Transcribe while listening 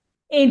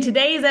In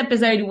today's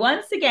episode,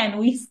 once again,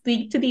 we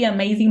speak to the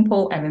amazing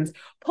Paul Avins.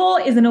 Paul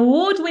is an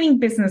award-winning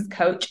business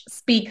coach,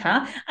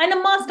 speaker, and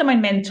a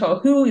mastermind mentor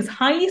who is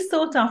highly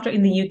sought after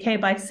in the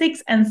UK by 6-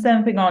 and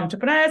 7-figure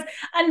entrepreneurs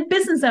and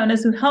business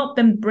owners who help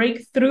them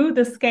break through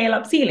the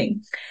scale-up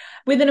ceiling.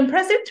 With an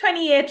impressive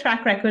 20-year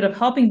track record of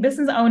helping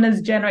business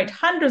owners generate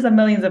hundreds of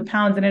millions of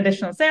pounds in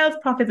additional sales,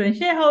 profits, and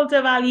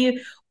shareholder value,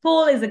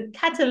 Paul is a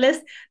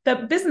catalyst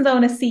that business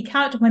owners seek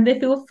out when they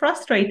feel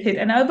frustrated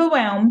and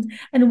overwhelmed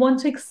and want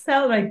to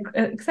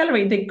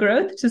accelerate their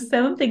growth to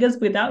 7 figures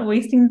without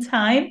wasting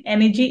time,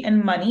 energy,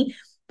 and money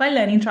by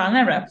learning trial and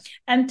error.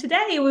 And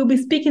today we'll be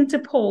speaking to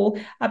Paul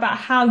about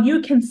how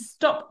you can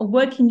stop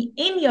working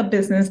in your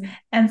business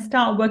and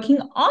start working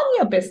on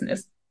your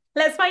business.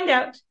 Let's find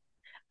out.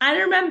 And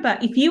remember,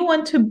 if you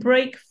want to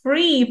break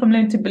free from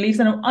limited beliefs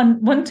and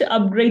want to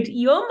upgrade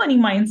your money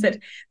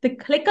mindset, then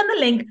click on the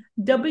link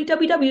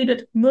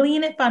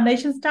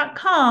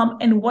www.millionairefoundations.com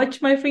and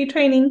watch my free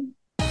training.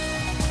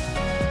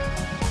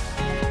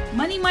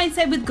 Money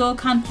Mindset with Gull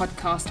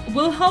podcast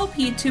will help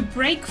you to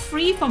break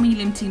free from your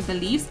limiting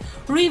beliefs,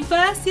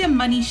 reverse your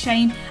money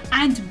shame,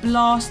 and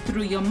blast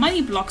through your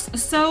money blocks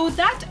so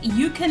that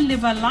you can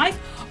live a life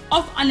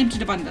of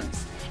unlimited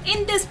abundance.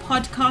 In this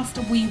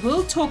podcast, we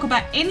will talk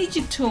about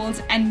energy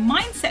tools and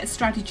mindset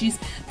strategies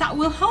that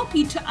will help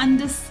you to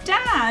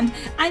understand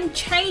and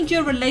change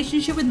your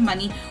relationship with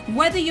money,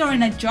 whether you're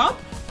in a job,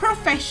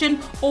 profession,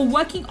 or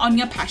working on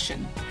your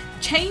passion.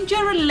 Change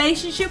your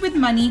relationship with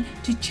money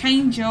to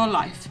change your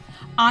life.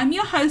 I'm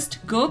your host,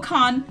 Gull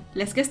Khan.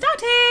 Let's get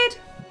started.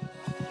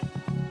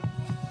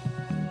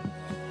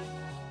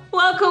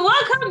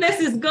 Welcome.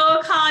 This is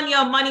Gull Khan,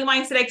 your money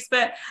mindset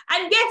expert.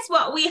 And guess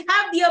what? We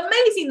have the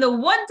amazing, the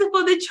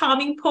wonderful, the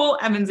charming Paul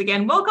Avins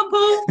again. Welcome,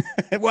 Paul.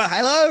 Well,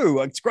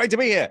 hello. It's great to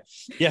be here.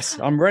 Yes,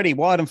 I'm ready,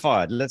 wired and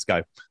fired. Let's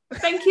go.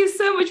 Thank you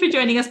so much for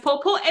joining us, Paul.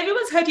 Paul,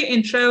 everyone's heard your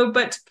intro,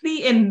 but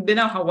please, and they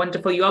know how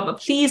wonderful you are, but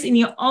please, in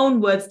your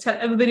own words, tell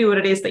everybody what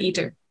it is that you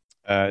do.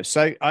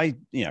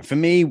 For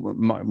me,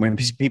 when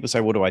people say,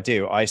 what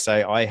do? I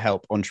say I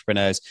help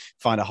entrepreneurs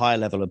find a higher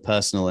level of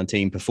personal and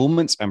team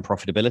performance and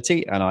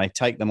profitability. And I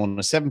take them on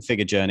a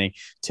 7-figure journey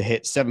to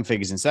hit 7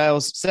 figures in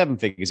sales, 7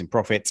 figures in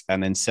profits,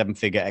 and then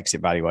 7-figure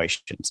exit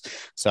valuations.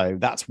 So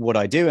that's what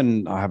I do.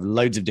 And I have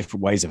loads of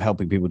different ways of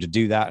helping people to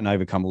do that and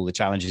overcome all the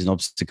challenges and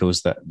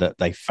obstacles that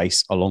they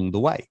face along the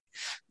way.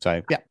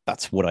 So yeah,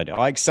 that's what I do.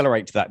 I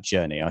accelerate that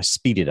journey. I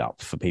speed it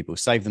up for people,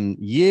 save them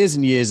years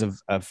and years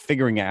of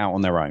figuring it out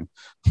on their own.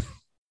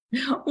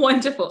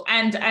 Wonderful.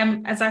 And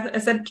as I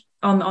said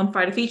on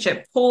Friday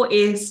Feature, Paul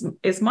is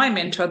my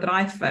mentor that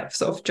I've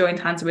sort of joined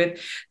hands with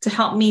to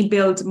help me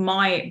build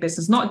my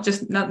business. Not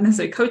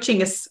necessarily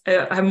coaching.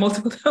 I have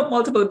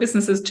multiple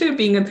businesses too,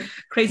 being a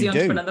crazy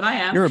entrepreneur that I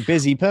am. You're a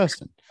busy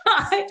person.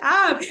 I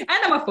am. And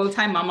I'm a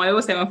full-time mom. I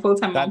always say I'm a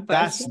full-time mom.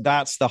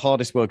 That's the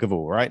hardest work of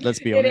all, right? Let's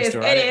be honest. It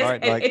is.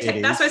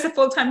 That's why it's a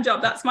full-time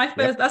job. That's my first.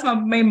 Yep. That's my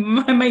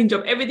main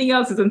job. Everything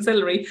else is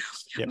ancillary.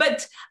 Yep.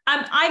 But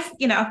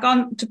I've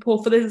gone to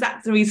Paul for the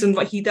exact reason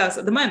what he does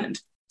at the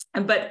moment.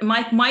 But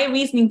my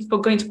reasoning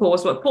for going to Paul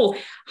was, Paul,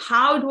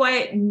 how do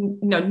I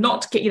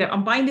not get,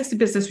 I'm buying this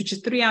business, which is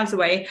 3 hours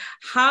away.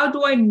 How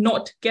do I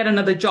not get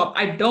another job?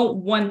 I don't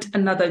want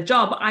another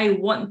job. I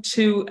want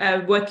to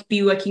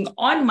be working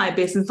on my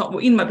business, not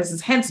in my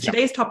business. Hence,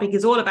 today's topic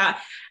is all about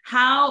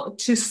how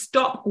to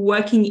stop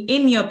working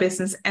in your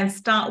business and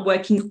start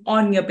working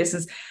on your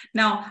business.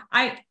 Now,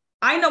 I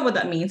know what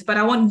that means, but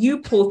I want you,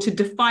 Paul, to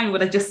define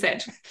what I just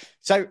said.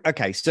 So I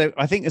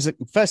think it's a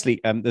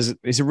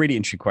really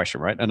interesting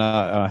question, right? And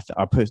I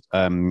put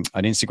an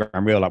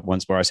Instagram reel up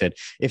once where I said,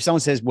 if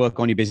someone says work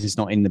on your business,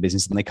 not in the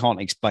business, and they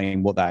can't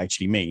explain what that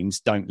actually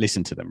means, don't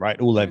listen to them,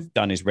 right? All they've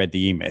done is read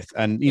the E-Myth.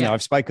 And,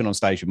 I've spoken on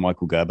stage with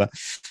Michael Gerber,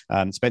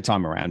 spent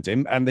time around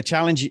him. And the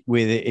challenge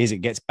with it is it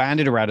gets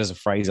banded around as a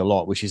phrase a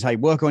lot, which is, hey,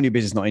 work on your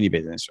business, not in your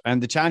business.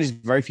 And the challenge is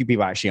very few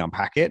people actually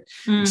unpack it,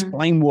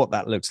 explain what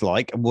that looks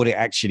like and what it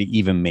actually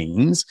even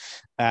means,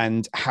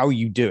 and how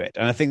you do it.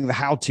 And I think the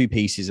how-to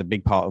piece is a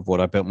big part of what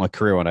I built my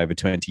career on over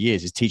 20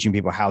 years, is teaching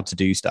people how to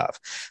do stuff.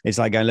 It's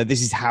like going, look,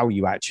 this is how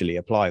you actually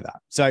apply that.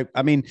 So,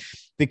 I mean,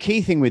 the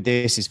key thing with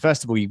this is,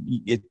 first of all,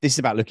 this is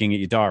about looking at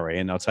your diary.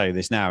 And I'll tell you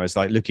this now, is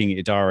like looking at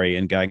your diary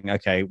and going,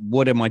 okay,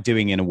 what am I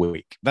doing in a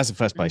week? That's the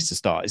first place to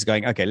start, is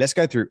going, okay, let's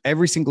go through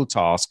every single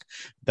task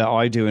that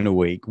I do in a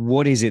week.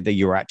 What is it that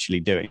you're actually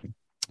doing?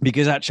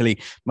 Because actually,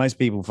 most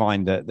people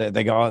find that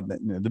they go,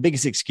 the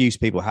biggest excuse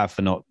people have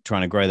for not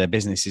trying to grow their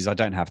business is, I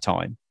don't have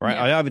time, right?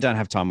 Yeah. I either don't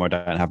have time or I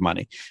don't have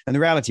money. And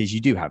the reality is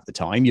you do have the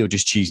time. You're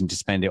just choosing to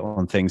spend it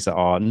on things that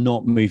are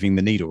not moving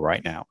the needle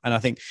right now. And I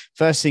think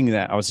first thing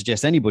that I would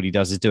suggest anybody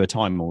does is do a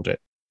time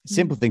audit.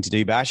 Simple thing to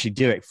do, but actually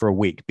do it for a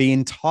week. Be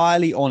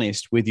entirely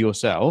honest with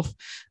yourself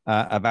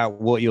about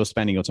what you're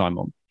spending your time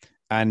on.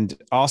 And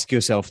ask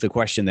yourself the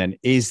question then,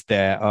 is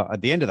there,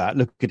 at the end of that,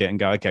 look at it and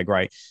go, okay,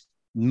 great.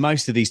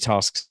 Most of these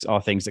tasks are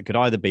things that could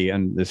either be,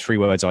 and the 3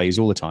 words I use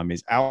all the time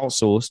is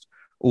outsourced,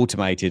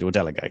 automated, or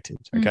delegated.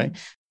 Okay.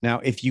 Now,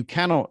 if you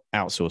cannot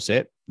outsource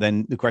it,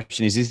 then the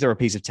question is there a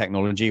piece of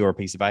technology or a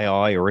piece of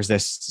AI, or is there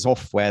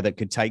software that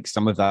could take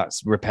some of that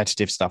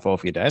repetitive stuff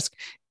off your desk?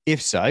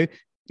 If so,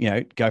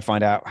 go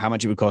find out how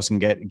much it would cost and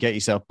get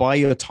yourself, buy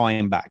your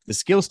time back. The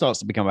skill starts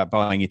to become about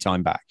buying your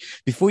time back.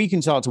 Before you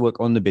can start to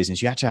work on the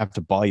business, you actually have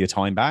to buy your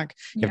time back.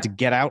 You have to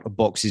get out of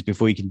boxes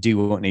before you can do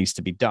what needs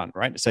to be done,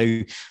 right?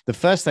 So the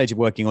first stage of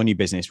working on your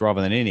business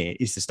rather than in it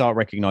is to start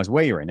recognize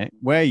where you're in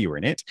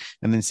it.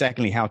 And then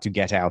secondly, how to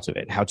get out of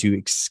it, how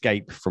to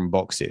escape from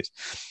boxes.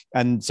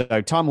 And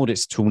so time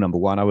audit's tool number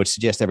one. I would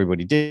suggest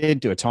everybody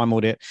do a time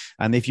audit.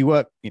 And if you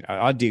work,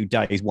 I do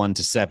days 1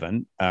 to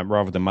 7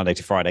 rather than Monday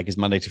to Friday, because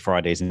Monday to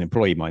Friday is an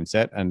employee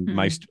mindset. And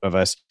most of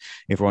us,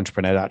 if we're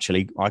entrepreneurs,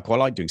 actually, I quite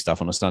like doing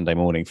stuff on a Sunday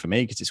morning for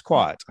me because it's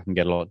quiet. I can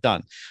get a lot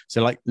done.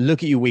 So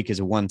look at your week as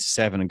a 1 to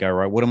 7 and go,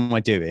 right, what am I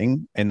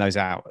doing in those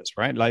hours,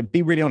 right?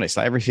 Be really honest.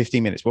 Every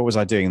 15 minutes, what was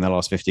I doing in the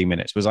last 15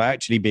 minutes? Was I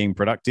actually being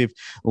productive,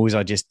 or was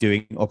I just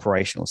doing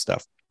operational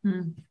stuff?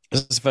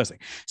 That's the first thing.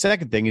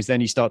 Second thing is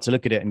then you start to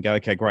look at it and go,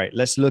 okay, great.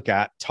 Let's look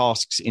at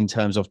tasks in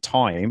terms of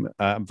time,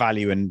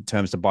 value in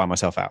terms to buy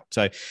myself out.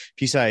 So if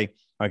you say,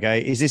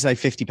 okay, is this a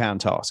 £50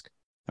 task?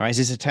 All right, is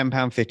this a £10,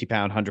 £50,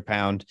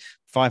 £100,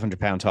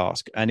 £500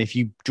 task? And if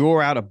you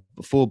draw out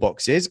 4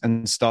 boxes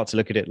and start to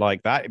look at it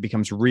like that, it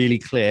becomes really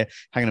clear.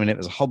 Hang on a minute,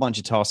 there's a whole bunch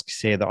of tasks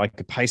here that I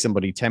could pay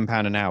somebody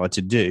 £10 an hour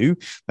to do.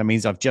 That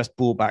means I've just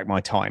bought back my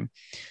time.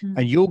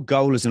 And your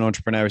goal as an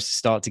entrepreneur is to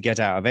start to get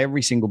out of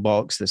every single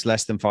box that's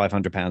less than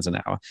 £500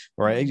 an hour,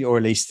 right? Or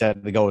at least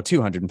set the goal of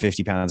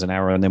 £250 an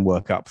hour and then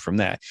work up from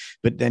there.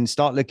 But then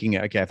start looking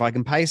at, okay, if I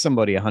can pay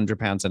somebody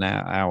 £100 an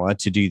hour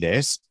to do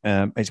this,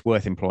 it's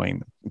worth employing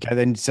them. Okay,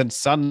 then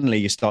suddenly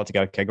you start to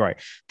go, okay, great.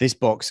 This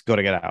box got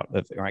to get out.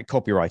 Right,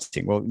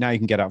 copywriting. Well, now you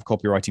can get out of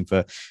copywriting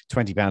for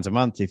 £20 a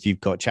month. If you've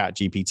got Chat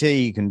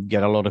GPT, you can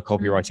get a lot of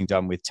copywriting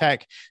done with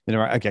tech. Then,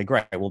 right, okay,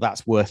 great. Well,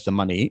 that's worth the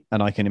money,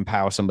 and I can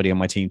empower somebody on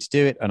my team to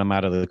do it. And I'm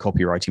out of the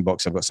copywriting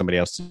box. I've got somebody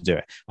else to do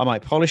it. I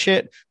might polish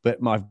it, but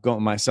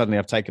suddenly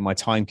I've taken my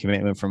time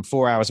commitment from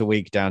 4 hours a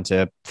week down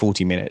to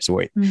 40 minutes a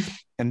week.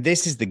 And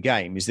this is the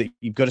game: is that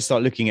you've got to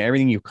start looking at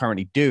everything you're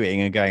currently doing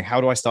and going, how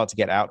do I start to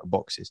get out of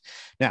boxes?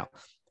 Now,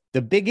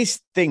 the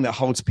biggest thing that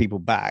holds people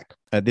back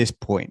at this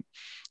point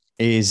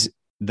is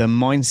the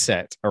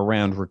mindset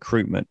around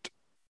recruitment.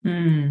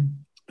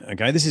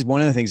 Okay, this is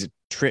one of the things that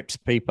trips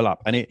people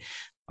up. And I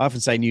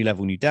often say new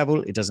level, new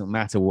devil. It doesn't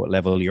matter what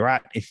level you're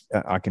at. If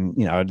I can,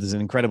 there's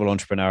an incredible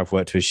entrepreneur I've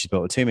worked with. She's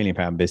built a £2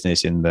 million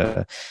business in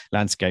the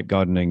landscape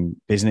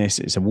gardening business.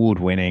 It's award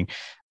winning.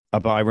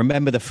 But I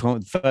remember the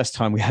first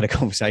time we had a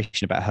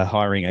conversation about her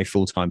hiring a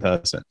full-time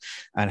person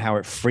and how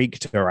it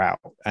freaked her out,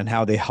 and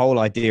how the whole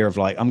idea of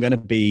I'm going to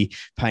be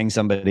paying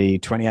somebody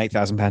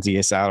 £28,000 a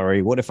year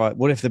salary. What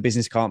if the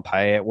business can't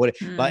pay it?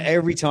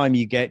 Every time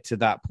you get to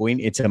that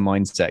point, it's a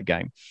mindset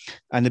game.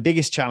 And the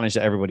biggest challenge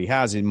that everybody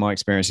has, in my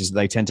experience, is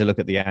they tend to look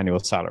at the annual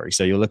salary.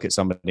 So you'll look at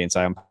somebody and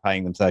say, I'm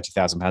paying them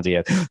 £30,000 a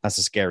year. That's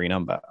a scary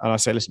number. And I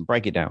say, listen,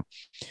 break it down.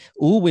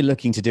 All we're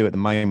looking to do at the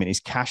moment is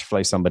cash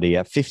flow somebody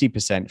at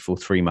 50% for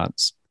 3 months.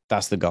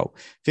 That's the goal.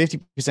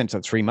 50%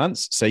 for 3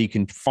 months. So you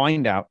can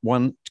find out,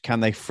 one,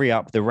 can they free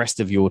up the rest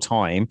of your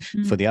time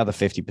for the other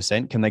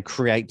 50%? Can they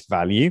create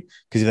value?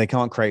 Because if they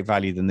can't create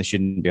value, then they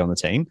shouldn't be on the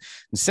team.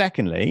 And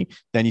secondly,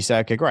 then you say,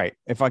 okay, great.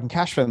 If I can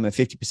cash flow them at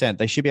 50%,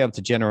 they should be able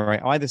to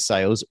generate either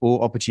sales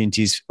or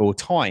opportunities or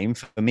time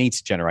for me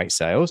to generate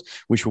sales,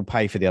 which will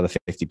pay for the other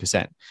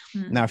 50%.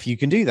 Now, if you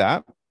can do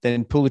that,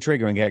 then pull the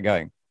trigger and get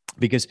going.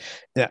 Because,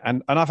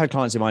 and I've had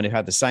clients of mine who've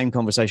had the same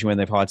conversation when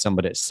they've hired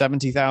somebody at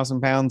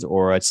 £70,000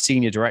 or a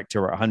senior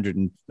director at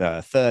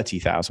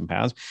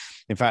 £130,000.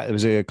 In fact, there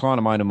was a client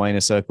of mine in my inner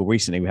circle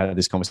recently. We had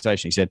this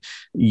conversation. He said,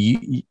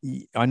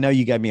 I know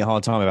you gave me a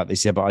hard time about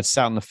this, but I'd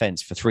sat on the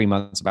fence for 3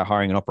 months about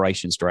hiring an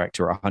operations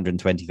director at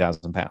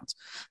 £120,000.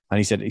 And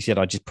he said,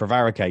 I just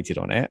prevaricated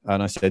on it.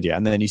 And I said, yeah.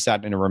 And then he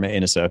sat in a room at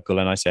inner circle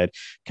and I said,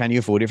 can you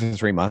afford it for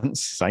 3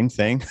 months? Same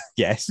thing.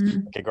 Yes.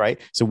 Okay, great.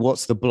 So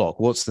what's the block?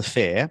 What's the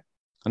fear?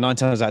 And 9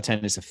 times out of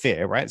 10, it's a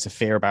fear, right? It's a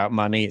fear about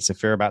money. It's a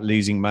fear about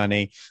losing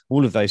money.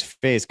 All of those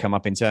fears come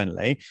up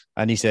internally.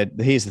 And he said,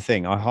 here's the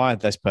thing. I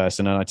hired this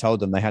person and I told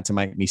them they had to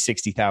make me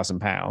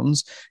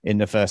 £60,000 in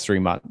the first 3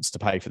 months to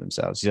pay for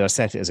themselves. He said, I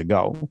set it as a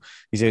goal.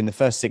 He said, in the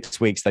first 6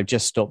 weeks, they've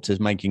just stopped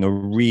us making a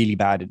really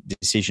bad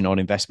decision on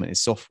investment in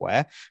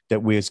software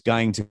that was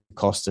going to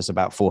cost us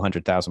about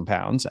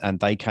 £400,000. And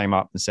they came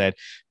up and said,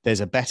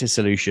 there's a better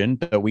solution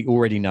that we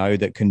already know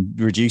that can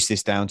reduce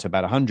this down to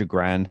about 100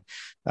 grand.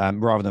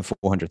 Rather than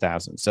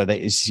 400,000. So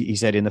he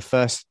said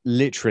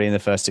literally in the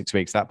first 6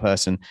 weeks, that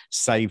person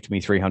saved me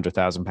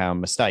 £300,000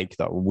 mistake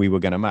that we were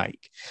going to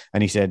make.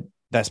 And he said,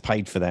 that's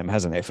paid for them,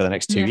 hasn't it, for the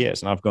next 2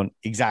 years? And I've gone,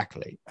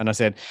 exactly. And I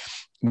said,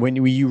 when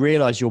you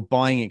realize you're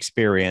buying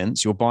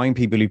experience, you're buying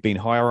people who've been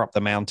higher up the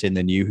mountain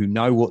than you, who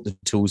know what the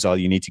tools are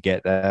you need to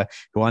get there,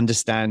 who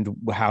understand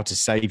how to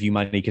save you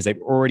money because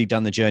they've already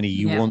done the journey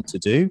you want to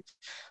do.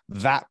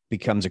 That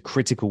becomes a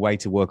critical way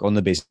to work on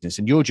the business.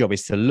 And your job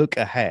is to look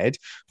ahead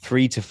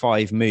 3 to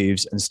 5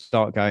 moves and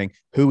start going,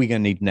 who are we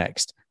going to need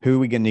next? Who are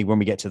we going to need when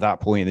we get to that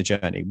point in the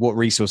journey? What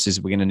resources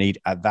are we going to need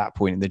at that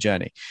point in the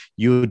journey?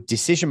 Your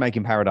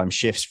decision-making paradigm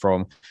shifts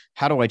from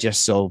how do I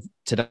just solve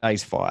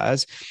today's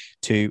fires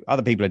to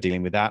other people are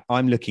dealing with that.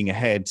 I'm looking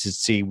ahead to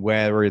see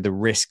where are the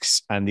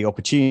risks and the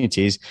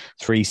opportunities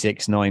 3,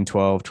 6, 9,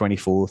 12,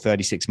 24,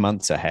 36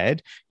 months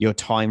ahead. Your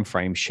time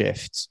frame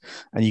shifts.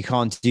 And you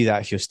can't do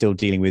that if you're still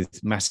dealing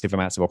with massive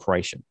amounts of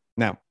operation.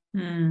 Now,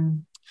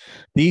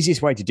 the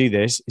easiest way to do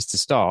this is to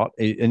start,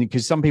 and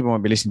because some people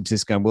might be listening to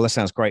this going, well, that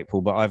sounds great,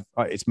 Paul, but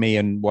it's me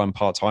and one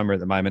part-timer at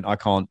the moment. I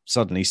can't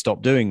suddenly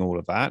stop doing all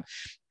of that.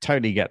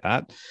 Totally get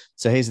that.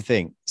 So here's the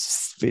thing.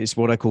 It's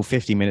what I call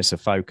 50 minutes of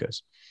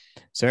focus.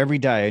 So every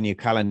day on your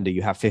calendar,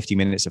 you have 50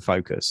 minutes of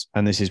focus.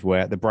 And this is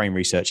where the brain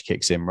research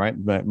kicks in, right?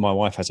 My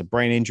wife has a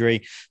brain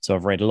injury. So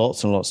I've read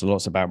lots and lots and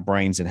lots about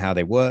brains and how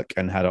they work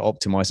and how to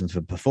optimize them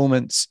for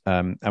performance.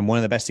 And one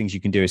of the best things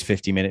you can do is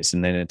 50 minutes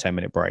and then a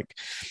 10-minute break.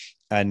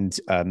 And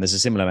there's a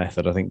similar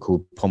method, I think,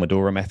 called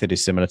Pomodoro method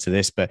is similar to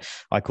this, but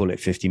I call it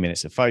 50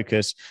 minutes of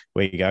focus,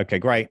 where you go, okay,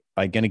 great.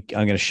 I'm going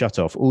to shut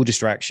off all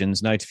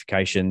distractions,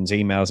 notifications,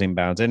 emails,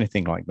 inbounds,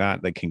 anything like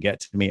that can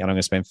get to me. And I'm going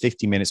to spend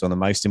 50 minutes on the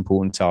most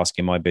important task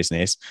in my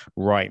business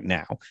right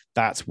now.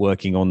 That's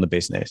working on the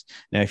business.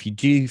 Now, if you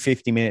do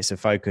 50 minutes of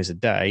focus a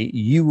day,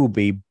 you will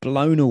be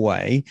blown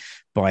away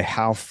by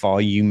how far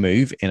you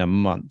move in a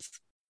month.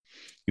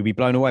 You'll be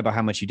blown away by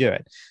how much you do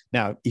it.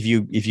 Now, if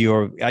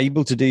you're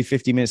able to do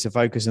 50 minutes of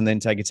focus and then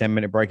take a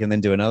 10-minute break and then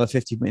do another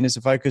 50 minutes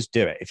of focus,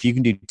 do it. If you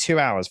can do 2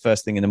 hours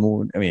first thing in the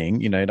morning,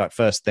 like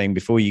first thing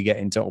before you get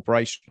into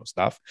operational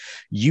stuff,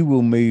 you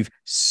will move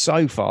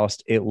so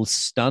fast, it will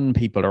stun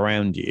people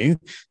around you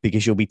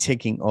because you'll be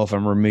ticking off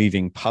and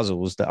removing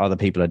puzzles that other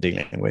people are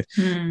dealing with.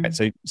 Right?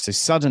 So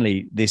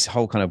suddenly this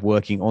whole kind of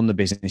working on the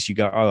business, you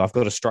go, oh, I've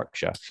got a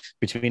structure.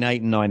 Between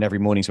 8 and 9 every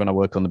morning is when I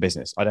work on the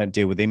business. I don't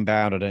deal with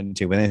inbound. I don't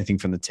deal with anything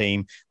from the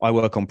team. I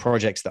work on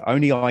projects that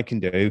only I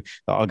can do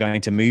that are going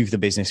to move the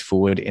business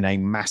forward in a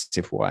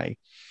massive way.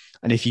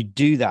 And if you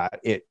do that,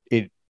 it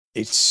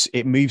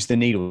moves the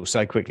needle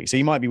so quickly. So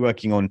you might be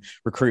working on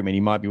recruitment,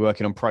 you might be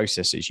working on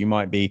processes, you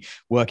might be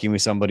working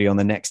with somebody on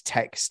the next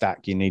tech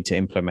stack you need to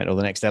implement or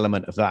the next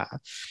element of that.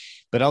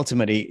 But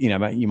ultimately,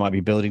 you might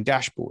be building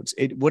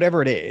dashboards,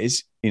 whatever it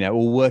is,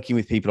 or working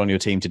with people on your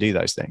team to do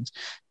those things.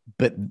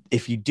 But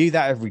if you do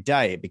that every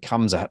day, it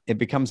becomes a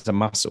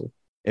muscle.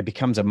 It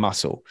becomes a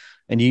muscle.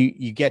 And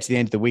you get to the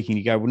end of the week and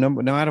you go, well, no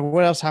matter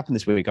what else happened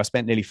this week, I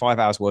spent nearly 5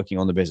 hours working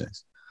on the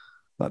business.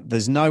 But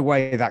there's no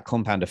way that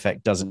compound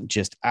effect doesn't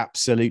just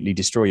absolutely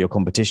destroy your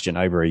competition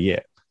over a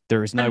year.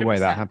 There is no 100%. Way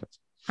that happens.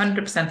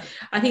 100%.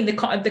 I think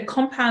the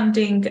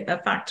compounding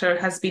factor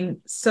has been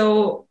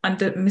so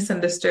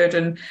misunderstood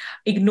and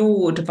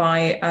ignored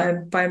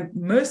by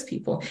most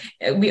people.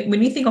 When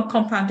we think of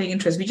compounding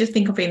interest, we just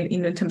think of it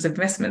in terms of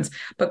investments,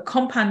 but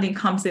compounding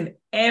comes in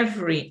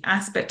every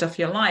aspect of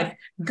your life,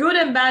 good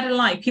and bad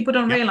alike. People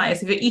don't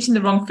realize if you're eating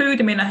the wrong food,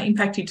 it may not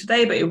impact you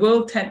today, but it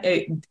will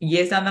 10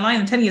 years down the line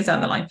and 10 years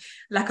down the line.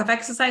 Lack of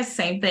exercise,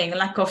 same thing.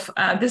 Lack of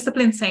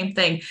discipline, same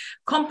thing.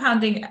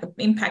 Compounding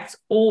impacts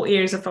all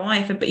areas of our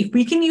life. But if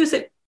we can use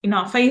it in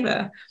our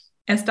favor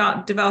and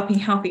start developing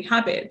healthy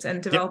habits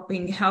and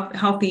developing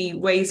healthy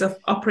ways of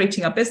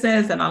operating our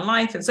business and our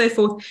life and so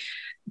forth,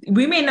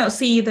 we may not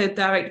see the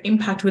direct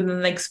impact within the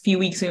next few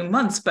weeks or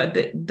months, but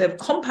the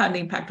compound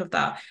impact of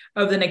that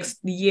over the next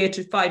year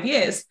to 5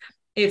 years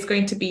is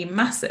going to be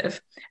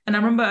massive. And I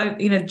remember,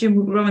 Jim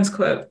Rohn's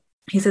quote.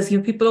 He says,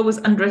 people always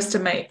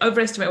overestimate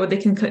what they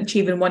can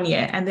achieve in 1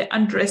 year, and they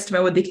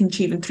underestimate what they can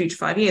achieve in 3 to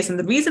 5 years. And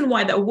the reason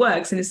why that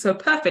works and is so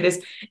perfect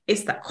is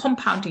it's that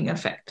compounding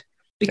effect.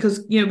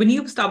 Because when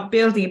you start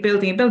building,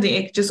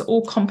 it just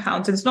all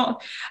compounds. And it's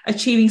not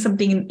achieving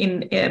something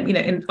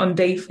on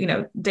day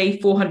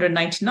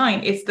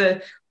 499. It's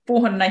the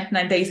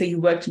 499 days that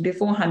you worked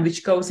beforehand,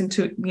 which goes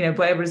into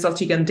whatever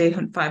results you get on day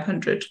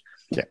 500.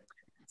 Yeah.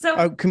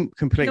 So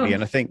completely.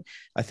 And I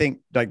think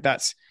like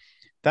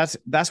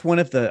that's one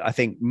of the, I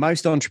think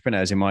most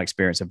entrepreneurs in my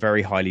experience are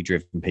very highly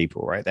driven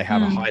people, right? They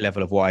have a high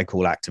level of what I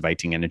call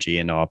activating energy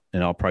in our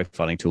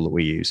profiling tool that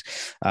we use.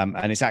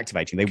 And it's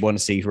activating. They want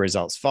to see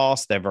results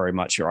fast. They're very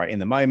much right in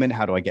the moment.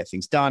 How do I get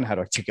things done? How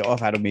do I tick it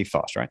off? How do I move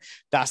fast, right?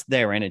 That's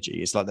their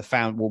energy. It's like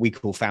what we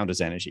call founders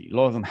energy. A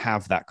lot of them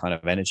have that kind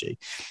of energy.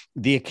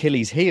 The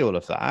Achilles heel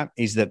of that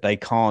is that they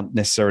can't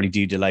necessarily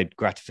do delayed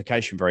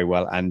gratification very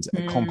well, and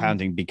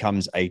compounding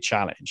becomes a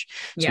challenge.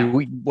 So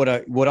what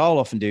I'll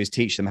often do is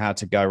teach them how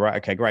to go, right,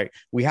 okay, great.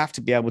 We have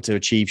to be able to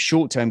achieve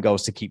short-term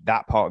goals to keep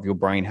that part of your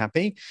brain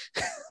happy,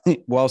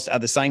 whilst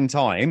at the same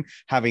time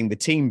having the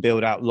team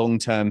build out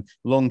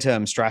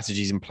long-term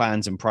strategies and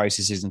plans and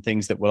processes and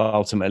things that will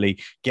ultimately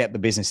get the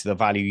business to the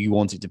value you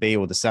want it to be,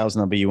 or the sales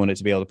number you want it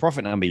to be, or the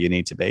profit number you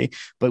need to be.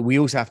 But we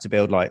also have to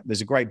build,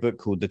 there's a great book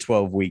called The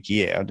 12-Week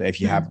Year.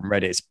 If you haven't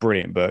read it, it's a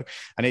brilliant book.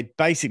 And it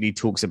basically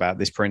talks about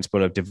this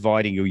principle of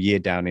dividing your year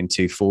down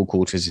into 4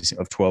 quarters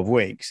of 12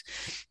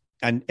 weeks.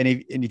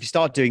 if you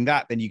start doing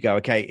that, then you go,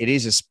 okay, it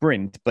is a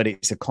sprint, but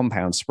it's a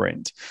compound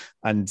sprint.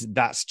 And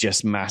that's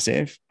just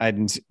massive.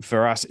 And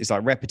for us, it's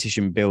like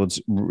repetition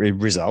builds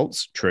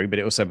results, true, but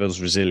it also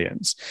builds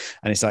resilience.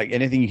 And it's like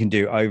anything you can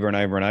do over and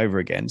over and over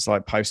again. It's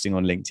like posting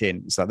on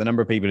LinkedIn. It's like the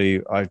number of people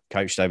who I've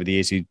coached over the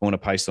years who want to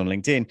post on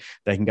LinkedIn,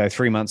 they can go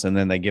 3 months and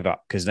then they give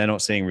up because they're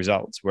not seeing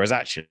results. Whereas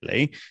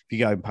actually, if you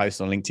go and post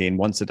on LinkedIn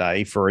once a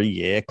day for a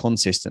year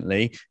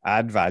consistently,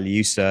 add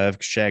value, serve,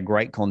 share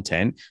great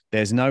content,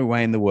 there's no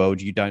way in the world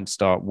you don't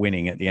start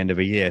winning at the end of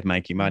a year,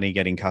 making money,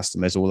 getting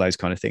customers, all those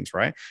kind of things,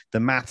 right?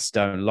 The maths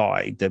don't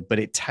lie, but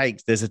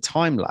there's a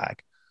time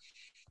lag.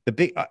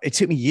 It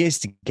took me years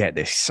to get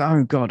this.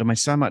 So God, I made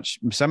so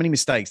many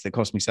mistakes that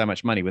cost me so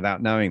much money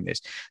without knowing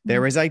this.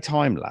 There is a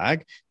time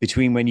lag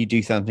between when you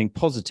do something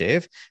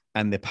positive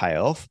and the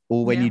payoff,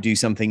 or when you do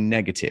something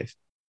negative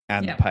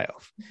and the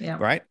payoff,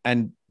 right?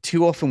 And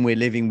too often we're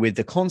living with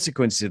the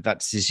consequences of that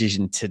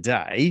decision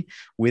today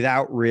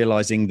without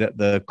realizing that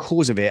the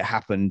cause of it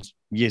happened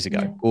years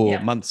ago or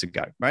months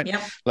ago, right?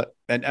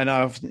 And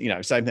I've,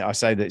 same thing. I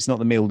say that it's not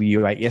the meal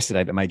you ate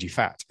yesterday that made you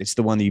fat. It's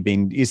the one you've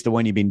been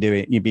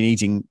doing. You've been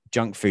eating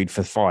junk food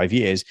for 5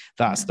 years.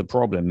 That's the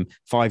problem.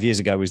 5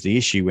 years ago was the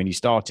issue when you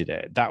started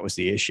it. That was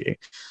the issue.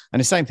 And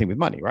the same thing with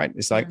money, right?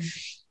 It's like,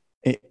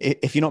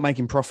 if you're not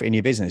making profit in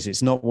your business,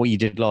 it's not what you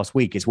did last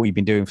week. It's what you've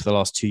been doing for the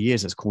last 2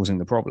 years that's causing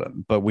the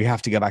problem. But we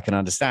have to go back and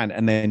understand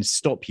and then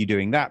stop you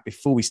doing that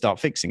before we start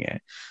fixing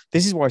it.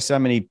 This is why so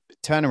many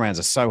turnarounds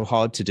are so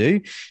hard to do,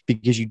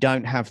 because you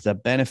don't have the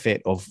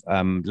benefit of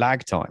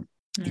lag time.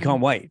 You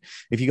can't wait.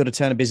 If you've got to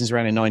turn a business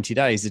around in 90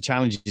 days, the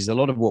challenge is a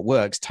lot of what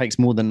works takes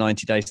more than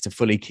 90 days to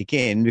fully kick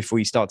in before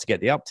you start to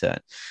get the upturn.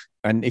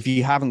 And if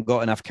you haven't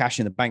got enough cash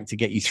in the bank to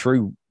get you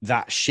through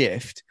that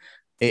shift,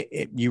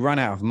 you run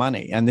out of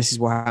money. And this is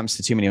what happens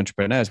to too many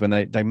entrepreneurs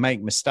when they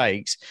make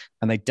mistakes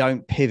and they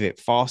don't pivot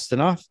fast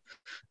enough.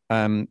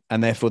 And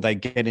therefore they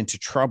get into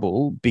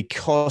trouble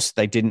because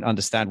they didn't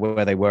understand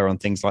where they were on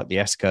things like the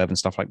S-curve and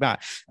stuff like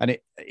that. And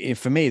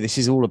for me, this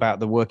is all about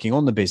the working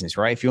on the business,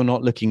 right? If you're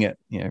not looking at,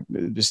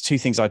 there's two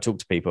things I talk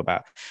to people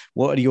about.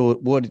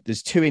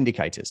 There's two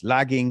indicators,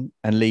 lagging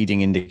and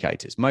leading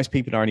indicators. Most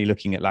people are only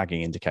looking at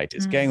lagging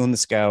indicators. Getting on the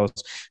scales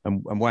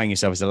and weighing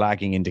yourself is a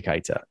lagging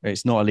indicator.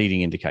 It's not a leading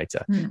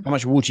indicator. How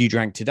much water you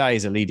drank today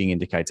is a leading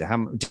indicator.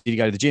 How did you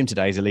go to the gym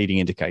today is a leading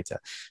indicator.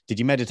 Did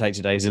you meditate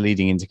today is a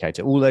leading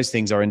indicator. All those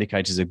things are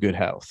indicators of good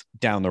health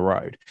down the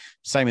road.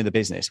 Same in the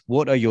business.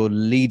 What are your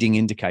leading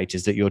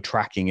indicators that you're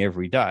tracking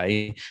every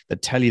day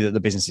that tell you that the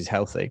business is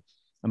healthy?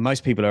 And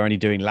most people are only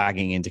doing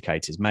lagging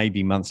indicators,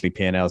 maybe monthly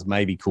P&Ls,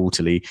 maybe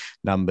quarterly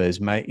numbers.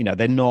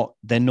 They're not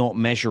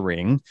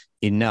measuring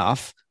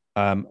enough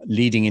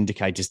leading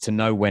indicators to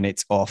know when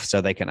it's off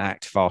so they can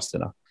act fast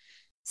enough.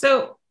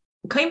 So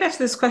coming back to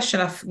this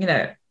question of,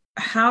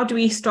 how do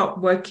we stop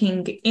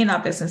working in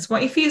our business?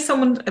 Well, if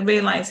someone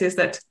realizes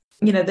that,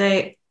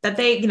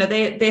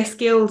 their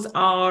skills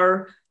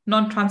are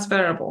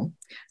non-transferable,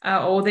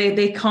 or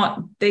they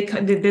can't,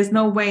 there's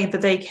no way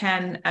that they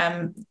can,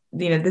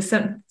 there's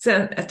certain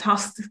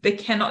tasks they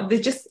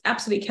just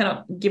absolutely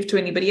cannot give to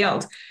anybody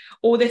else,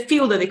 or they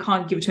feel that they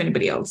can't give it to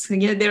anybody else.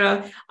 And, there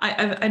are,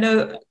 I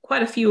know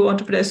quite a few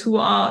entrepreneurs who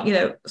are,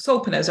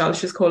 solopreneurs, I'll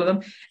just call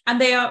them,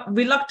 and they are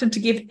reluctant to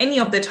give any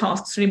of their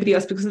tasks to anybody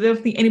else because they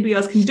don't think anybody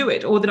else can do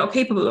it, or they're not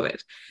capable of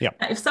it. Yeah.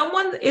 If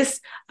someone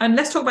is, and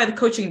let's talk about the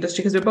coaching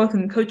industry because we're both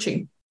in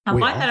coaching. I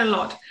find that a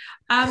lot.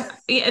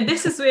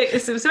 This is where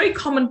it's a very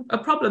common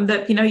problem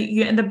that,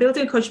 you end up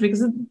building a coaching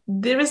because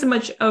there isn't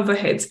much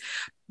overheads.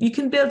 You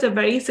can build a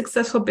very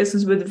successful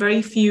business with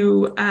very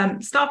few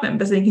staff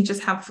members, and you can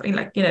just have an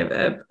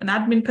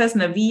admin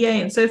person, a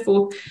VA, and so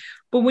forth.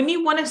 But when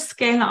you want to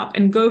scale up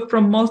and go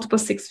from multiple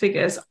six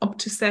figures up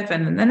to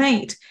 7 and then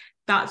 8,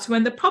 that's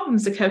when the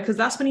problems occur, because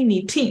that's when you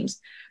need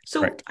teams.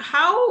 So right.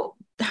 How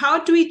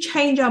do we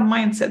change our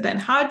mindset then?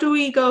 How do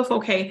we go for,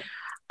 okay,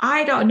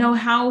 I don't know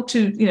how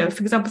to,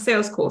 for example,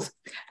 sales calls.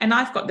 And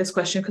I've got this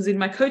question because in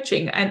my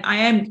coaching, and I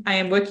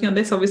am working on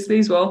this obviously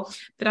as well,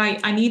 that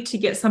I need to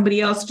get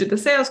somebody else to do the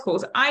sales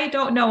calls. I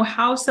don't know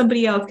how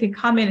somebody else can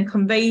come in and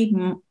convey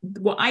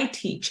what I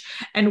teach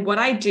and what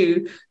I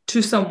do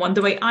to someone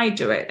the way I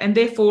do it. And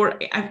therefore,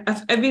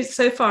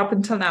 so far up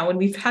until now, when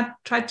we've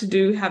tried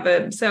to have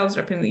a sales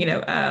rep,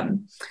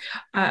 and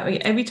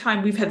every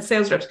time we've had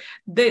sales reps,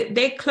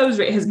 their close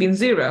rate has been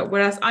 0,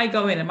 whereas I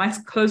go in and my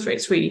close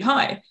rate's really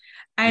high.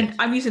 And yes.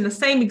 I'm using the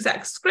same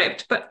exact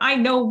script, but I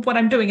know what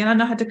I'm doing and I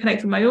know how to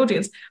connect with my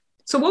audience.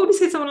 So what would you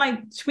say someone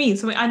like to me?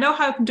 So I know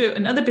how I can do it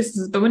in other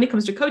businesses, but when it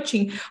comes to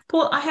coaching,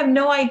 Paul, I have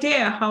no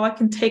idea how I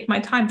can take my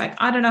time back.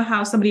 I don't know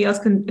how somebody else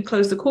can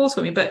close the calls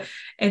for me. But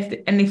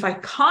if I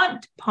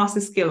can't pass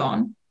the skill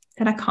on,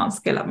 then I can't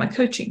scale up my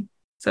coaching.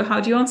 So how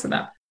do you answer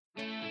that?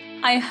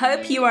 I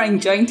hope you are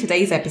enjoying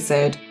today's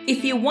episode.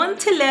 If you want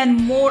to learn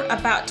more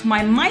about my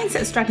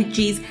mindset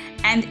strategies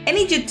and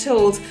energy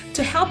tools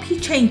to help you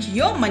change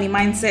your money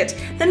mindset,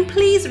 then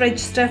please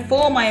register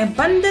for my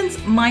Abundance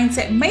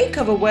Mindset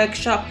Makeover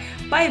Workshop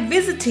by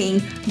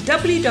visiting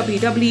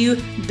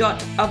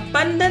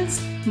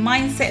www.abundance.com.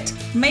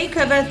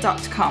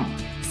 mindsetmakeover.com.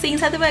 See you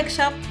inside the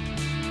workshop.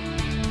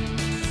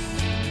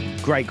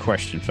 Great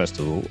question, first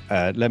of all.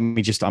 Let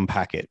me just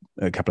unpack it,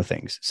 a couple of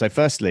things. So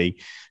firstly,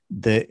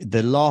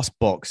 the last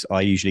box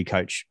I usually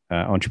coach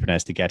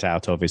entrepreneurs to get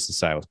out of is the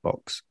sales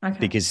box,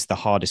 because it's the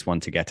hardest one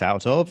to get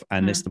out of,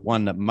 and it's the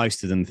one that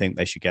most of them think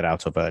they should get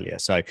out of earlier.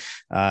 So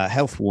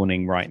health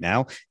warning right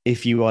now,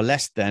 if you are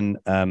less than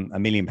 £1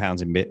 million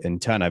in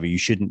turnover, you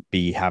shouldn't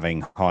be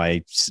having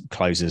high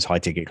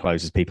ticket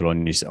closers, people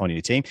on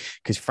your team,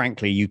 because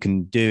frankly, you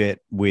can do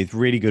it with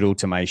really good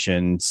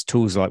automations,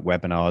 tools like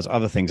webinars,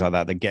 other things like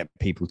that get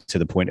people to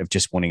the point of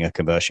just wanting a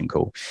conversion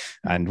call.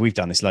 And we've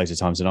done this loads of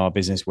times in our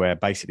business, where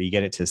basically you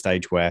get it to the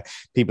stage where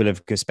people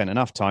have spent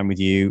enough time with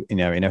you, in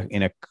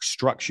a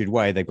structured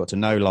way. They've got to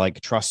know, like,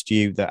 trust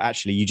you, that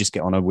actually you just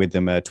get on with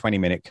them a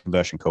 20-minute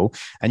conversion call,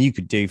 and you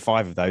could do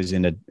 5 of those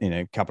in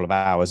a couple of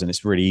hours, and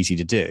it's really easy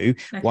to do.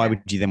 Why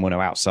would you then want to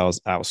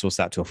outsource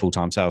that to a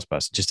full-time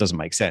salesperson? It just doesn't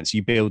make sense.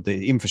 You build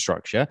the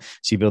infrastructure,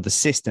 so you build the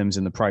systems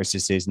and the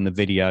processes and the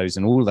videos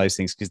and all of those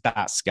things, because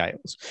that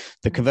scales.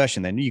 The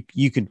conversion, then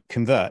you can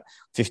convert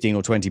 15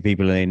 or 20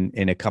 people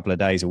in a couple of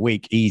days, a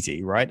week,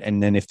 easy, right?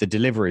 And then if the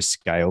delivery is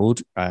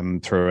scaled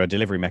through a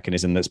delivery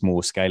mechanism that's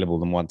more scalable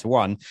than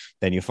one-to-one,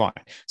 then you're fine.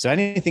 So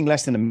anything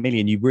less than $1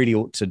 million, you really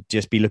ought to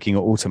just be looking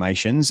at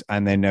automations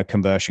and then a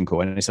conversion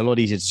call. And it's a lot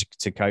easier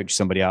to coach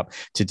somebody up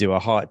to do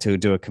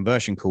a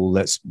conversion call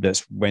that's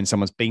when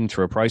someone's been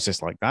through a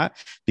process like that,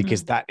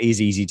 because that is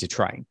easy to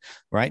train,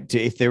 right?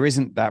 If there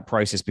isn't that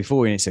process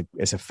before, and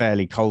it's a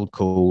fairly cold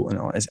call,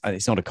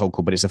 it's not a cold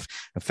call, but it's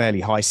a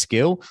fairly high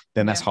skill,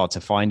 then that's hard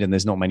to find, and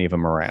there's not many of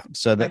them around.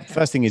 So the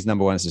first thing is,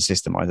 number one, is the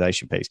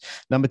systemization piece.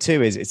 Number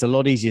two is it's a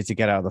lot easier to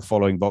get out of the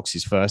following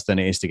boxes first than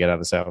it is to get out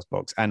of the sales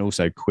box, and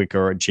also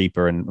quicker and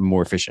cheaper and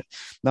more efficient.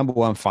 Number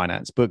one,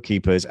 finance,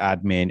 bookkeepers,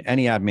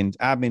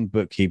 admin,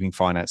 bookkeeping,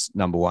 finance,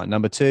 number one.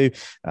 Number two,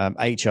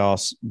 HR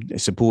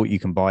support you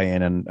can buy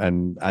in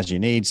and as you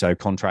need. So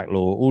contract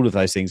law, all of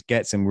those things,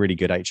 get some really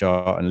good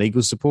HR and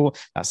legal support.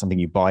 That's something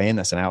you buy in.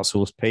 That's an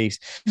outsourced piece.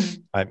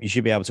 You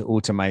should be able to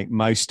automate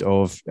most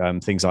of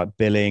things like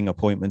billing,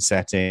 appointment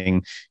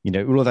setting,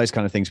 all of those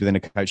kind of things within a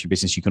coaching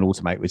business. You can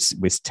automate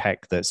with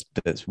tech that's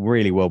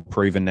really well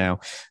proven now,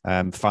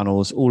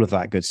 funnels, all of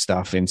that good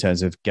stuff in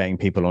terms of getting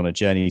people on a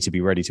journey to be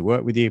ready to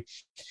work with you.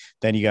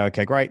 Then you go,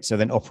 okay, great. So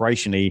then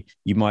operationally,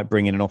 you might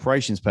bring in an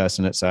operations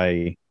person at,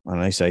 say, I don't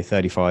know, say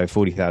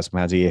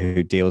 £40,000 a year,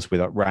 who deals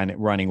with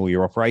running all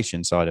your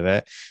operation side of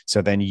it.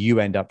 So then you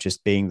end up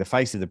just being the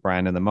face of the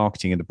brand and the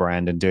marketing of the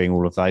brand and doing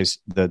all of those,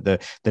 the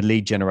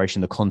lead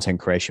generation, the content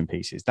creation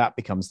pieces. That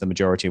becomes the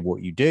majority of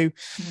what you do.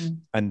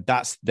 And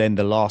that's then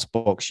the last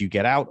box you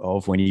get out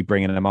of when you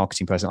bring in a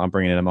marketing person. I'm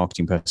bringing in a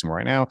marketing person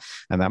right now,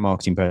 and that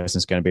marketing person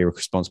is going to be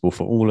responsible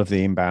for all of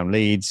the inbound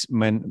leads,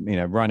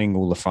 running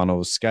all the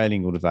funnels,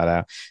 scaling all of that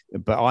out.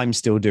 But I'm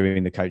still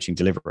doing the coaching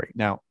delivery.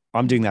 Now,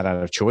 I'm doing that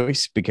out of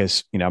choice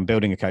because, I'm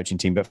building a coaching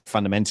team, but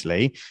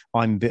fundamentally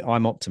I'm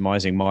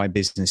optimizing my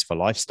business for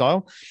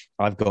lifestyle.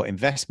 I've got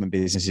investment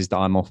businesses that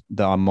I'm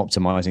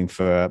optimizing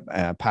for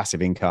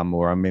passive income,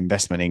 or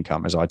investment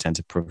income, as I tend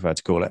to prefer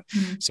to call it.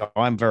 So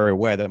I'm very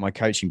aware that my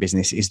coaching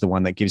business is the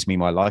one that gives me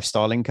my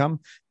lifestyle income,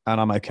 and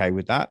I'm okay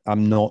with that.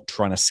 I'm not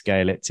trying to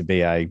scale it to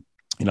be a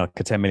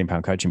 £10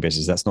 million coaching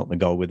business. That's not the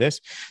goal with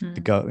this.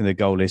 The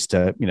goal is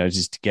to,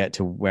 just to get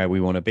to where we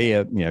want to be,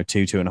 a,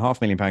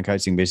 £2.5 million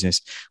coaching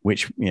business,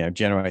 which,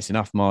 generates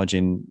enough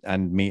margin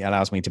and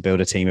allows me to build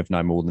a team of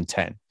no more than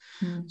 10.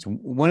 So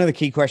one of the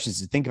key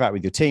questions to think about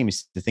with your team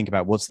is to think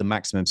about what's the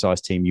maximum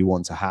size team you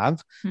want to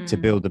have to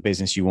build the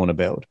business you want to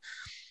build.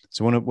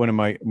 So one of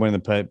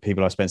the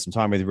people I spent some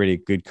time with, a really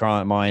good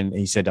client of mine,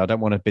 he said, I don't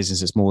want a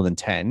business that's more than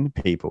 10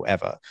 people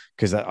ever,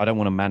 because I don't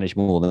want to manage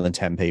more than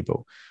 10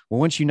 people.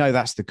 Well, once you know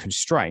that's the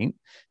constraint,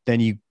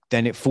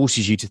 then it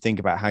forces you to think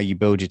about how you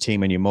build your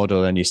team and your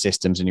model and your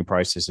systems and your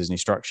processes and your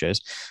structures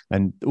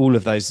and all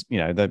of those.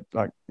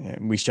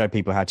 We show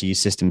people how to use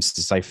systems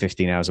to save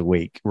 15 hours a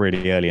week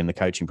really early in the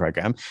coaching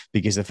program,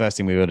 because the first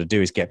thing we've got to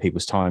do is get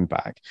people's time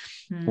back.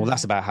 Well,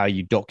 that's about how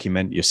you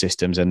document your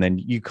systems, and then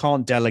you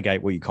can't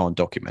delegate what you can't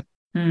document.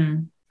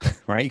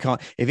 Right? You can't,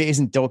 if it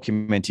isn't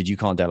documented, you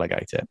can't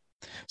delegate it.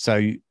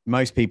 So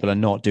most people are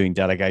not doing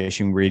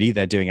delegation, really.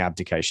 They're doing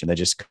abdication. They're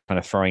just kind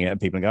of throwing it at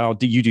people and go, oh,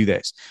 do you do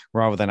this?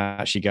 Rather than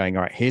actually going,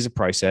 all right, here's a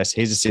process,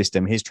 here's a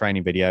system, here's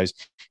training videos,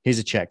 here's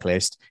a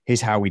checklist,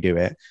 here's how we do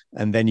it.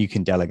 And then you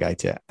can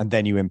delegate it. And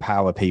then you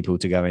empower people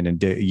to go in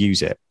and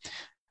use it.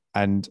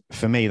 And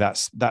for me,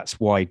 that's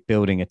why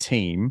building a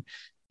team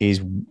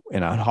is,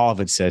 and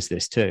Harvard says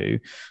this too,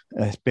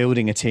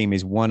 building a team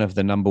is one of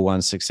the number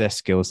one success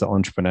skills that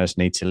entrepreneurs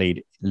need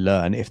to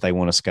learn if they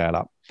want to scale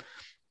up.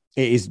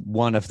 It is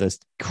one of the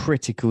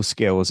critical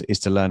skills, is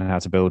to learn how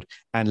to build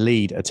and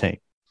lead a team.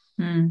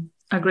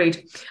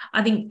 Agreed.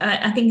 I think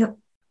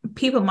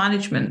people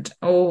management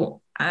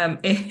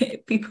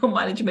people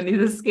management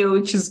is a skill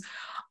which is,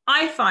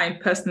 I find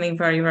personally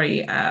very,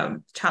 very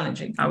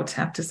challenging, I would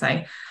have to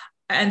say.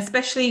 And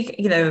especially,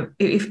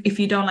 if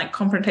you don't like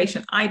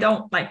confrontation, I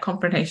don't like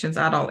confrontations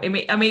at all. It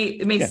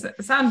makes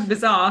it sound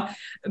bizarre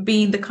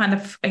being the kind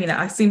of,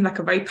 I seem like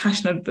a very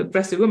passionate,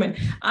 aggressive woman.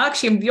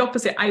 Actually, I'm the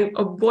opposite. I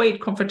avoid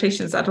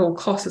confrontations at all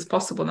costs as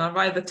possible. And I'd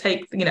rather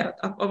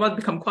I'd rather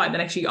become quiet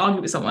than actually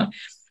argue with someone.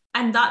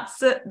 And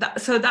that's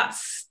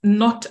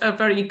not a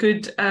very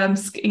good,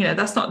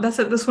 that's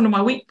one of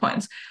my weak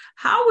points.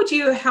 How would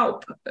you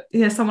help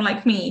someone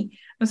like me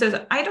who says,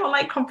 I don't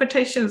like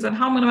confrontations and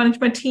how I'm going to manage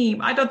my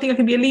team? I don't think I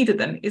can be a leader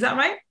then. Is that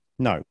right?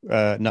 No,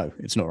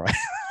 it's not right.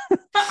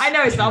 I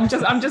know it's not.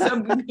 I'm just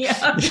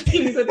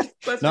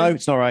No,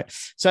 it's not right.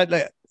 So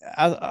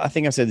I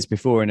think I've said this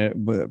before in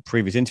a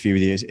previous interview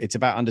with you. It's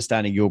about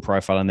understanding your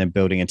profile and then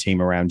building a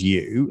team around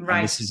you. Right.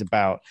 And this is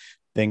about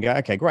then go,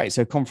 okay, great.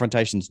 So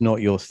confrontation's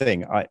not your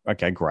thing.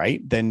 Okay,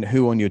 great. Then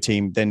who on your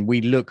team? Then we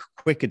look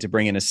quicker to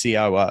bring in a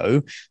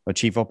COO or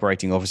chief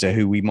operating officer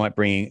who we might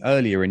bring in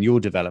earlier in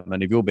your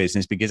development of your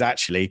business, because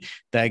actually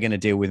they're going to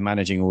deal with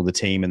managing all the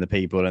team and the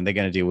people, and they're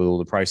going to deal with all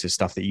the process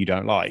stuff that you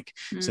don't like.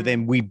 So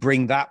then we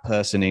bring that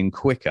person in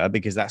quicker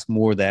because that's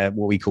more their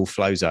what we call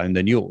flow zone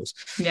than yours.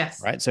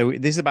 Yes. Right. So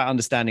this is about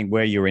understanding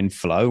where you're in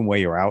flow and where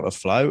you're out of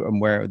flow, and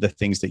where are the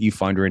things that you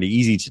find really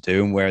easy to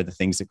do and where are the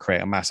things that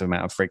create a massive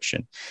amount of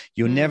friction.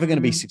 You're never going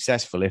to be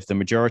successful if the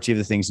majority of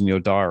the things in your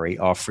diary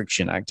are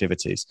friction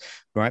activities,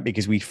 right?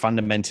 Because we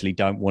fundamentally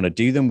don't want to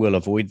do them. We'll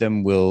avoid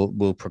them.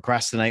 We'll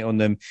procrastinate on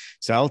them.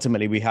 So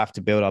ultimately we have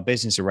to build our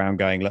business around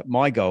going, look,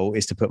 my goal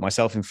is to put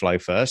myself in flow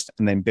first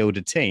and then build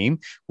a team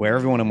where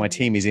everyone on my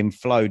team is in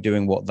flow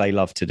doing what they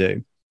love to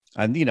do.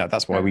 And,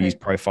 that's why we use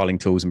profiling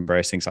tools and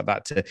various things like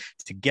that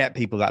to get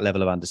people that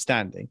level of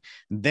understanding.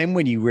 And then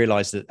when you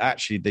realize that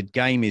actually the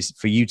game is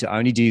for you to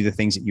only do the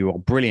things that you are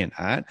brilliant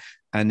at,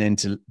 and then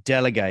to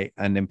delegate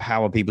and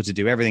empower people to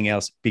do everything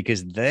else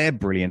because they're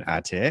brilliant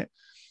at it,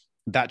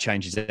 that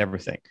changes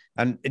everything.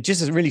 And it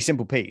just is a really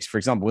simple piece. For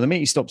example, the minute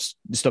you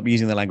stop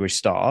using the language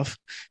staff,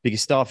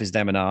 because staff is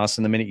them and us,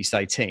 and the minute you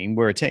say team,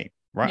 we're a team.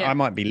 Right. Yeah. I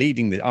might be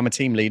leading I'm a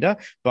team leader,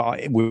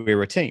 but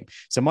we're a team.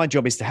 So my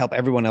job is to help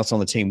everyone else on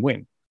the team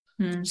win.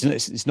 So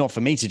it's not for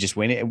me to just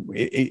win it.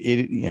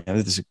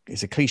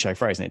 It's a cliche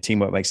phrase, isn't it?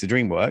 Teamwork makes the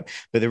dream work.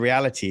 But the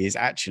reality is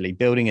actually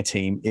building a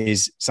team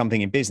is something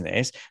in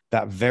business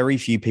that very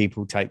few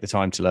people take the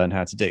time to learn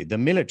how to do. The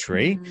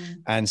military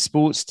and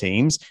sports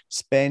teams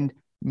spend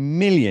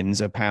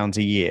millions of pounds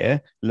a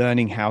year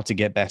learning how to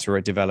get better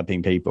at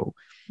developing people.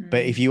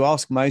 But if you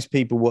ask most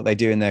people what they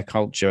do in their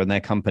culture and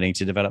their company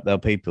to develop their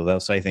people, they'll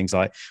say things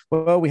like,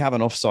 well, we have an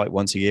offsite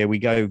once a year. We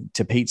go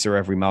to pizza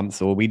every month,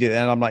 or we do.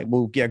 And I'm like,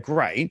 well, yeah,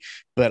 great.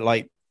 But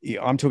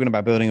I'm talking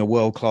about building a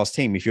world-class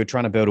team. If you're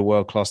trying to build a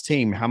world-class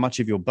team, how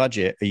much of your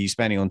budget are you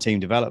spending on team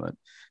development?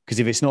 Because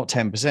if it's not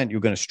 10%,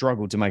 you're going to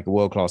struggle to make a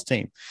world-class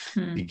team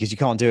because you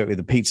can't do it with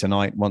a pizza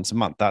night once a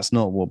month. That's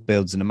not what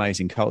builds an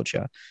amazing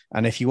culture.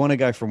 And if you want to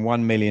go from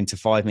 1 million to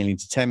 5 million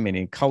to 10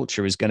 million,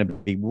 culture is going to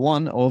be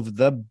one of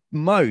the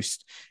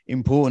most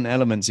important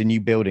elements in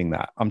you building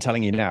that. I'm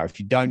telling you now, if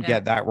you don't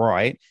get that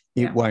right,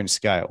 it won't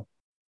scale.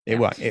 It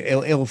won't.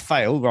 It'll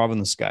fail rather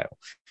than scale.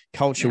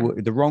 Culture,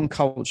 the wrong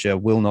culture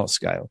will not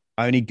scale.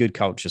 Only good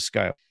culture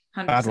scale.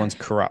 100%. Bad ones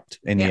corrupt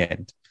in the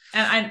end.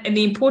 And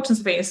the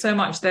importance of it is so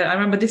much that I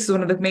remember this is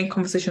one of the main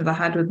conversations I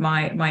had with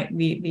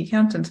the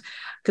accountant,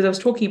 because I was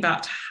talking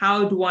about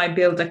how do I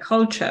build a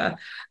culture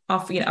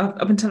of,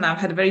 up until now I've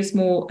had a very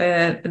small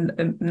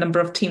number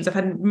of teams. I've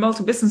had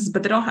multiple businesses,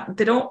 but they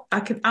don't, I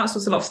can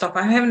outsource a lot of stuff.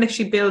 I haven't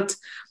actually built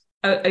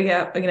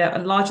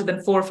a larger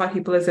than 4 or 5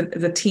 people as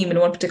a team in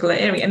one particular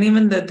area. And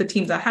even the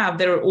teams I have,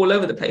 they're all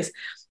over the place.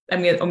 I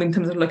mean, in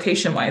terms of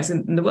location wise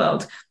in the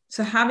world.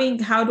 So how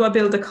do I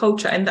build a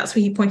culture? And that's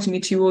where he pointed me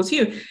towards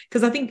you.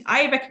 Because I think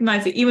I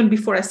recognized it even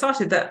before I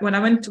started, that when I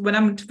went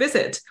to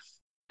visit,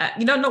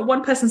 not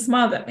one person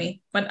smiled at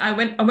me. When I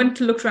went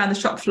to look around the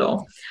shop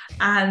floor,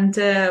 and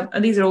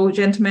these are all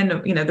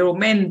gentlemen, they're all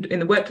men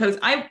in the work clothes.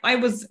 I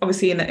was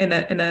obviously in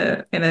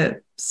a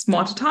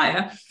smart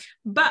attire,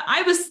 but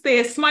I was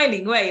there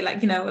smiling away,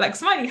 like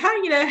smiling,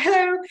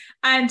 hello.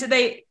 And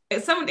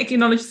someone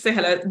acknowledged to say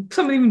hello.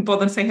 Someone even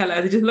bothered to say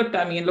hello. They just looked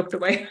at me and looked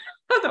away.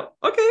 I thought,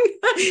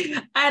 okay.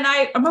 And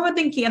I remember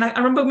thinking, and I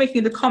remember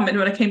making the comment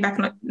when I came back,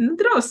 and like,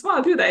 they don't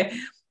smile, do they?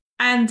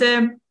 And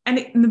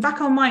in the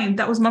back of my mind,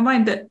 that was my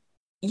mind that,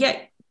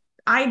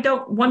 I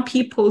don't want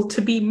people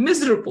to be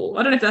miserable.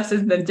 I don't know if that's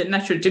the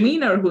natural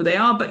demeanor or who they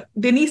are, but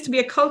there needs to be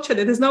a culture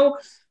that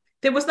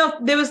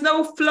there was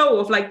no flow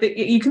of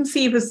you can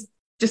see it was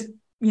just,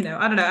 I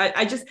don't know.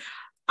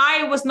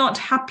 I was not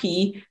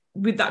happy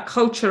with that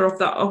culture of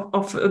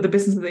the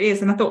business that it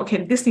is. And I thought,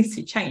 okay, this needs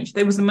to change.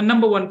 There was my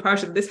number one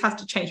priority. This has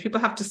to change. People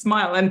have to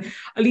smile and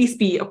at least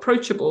be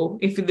approachable.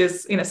 If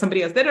there's,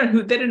 somebody else, they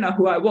didn't know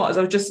who I was.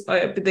 I was just,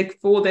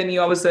 before they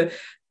knew I was a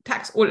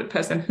tax audit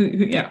person who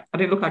I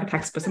didn't look like a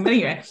tax person, but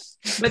anyway,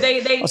 but they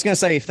I was going to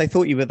say, if they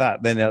thought you were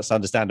that, then that's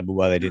understandable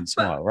why they didn't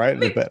smile, right?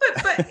 But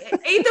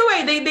either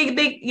way,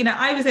 they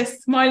I was there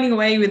smiling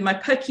away with my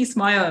perky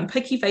smile and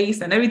perky face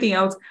and everything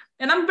else.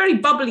 And I'm very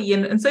bubbly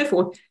and so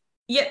forth.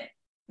 Yet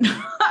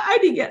I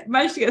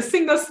managed to get a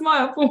single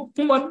smile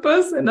from one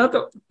person. I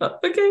thought,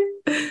 okay.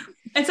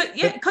 And so,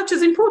 yeah, culture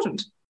is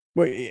important.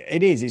 Well,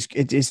 it is.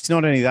 It's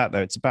not only that, though.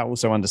 It's about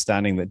also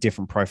understanding that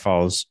different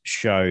profiles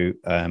show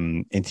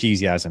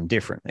enthusiasm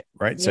differently,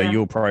 right? Yeah. So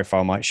your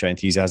profile might show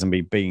enthusiasm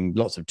being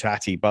lots of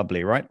chatty,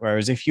 bubbly, right?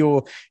 Whereas if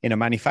you're in a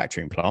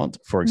manufacturing plant,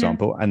 for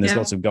example, and there's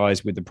lots of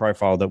guys with the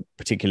profile that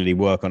particularly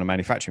work on a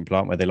manufacturing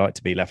plant where they like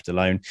to be left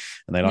alone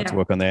and they like to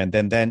work on there, and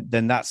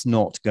then that's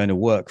not going to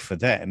work for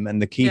them.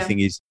 And the key thing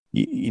is,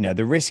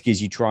 the risk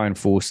is you try and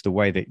force the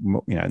way that,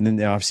 and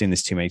then I've seen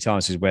this too many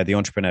times, is where the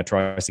entrepreneur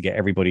tries to get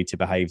everybody to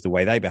behave the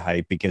way they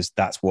behave because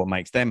that's what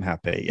makes them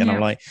happy. And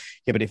I'm like,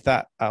 but if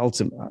that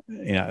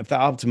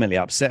ultimately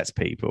upsets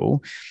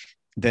people,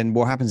 then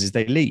what happens is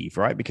they leave,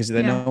 right? Because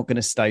they're not going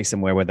to stay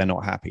somewhere where they're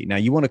not happy. Now,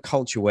 you want a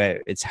culture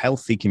where it's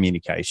healthy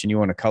communication. You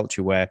want a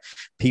culture where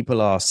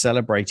people are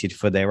celebrated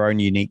for their own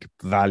unique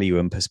value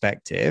and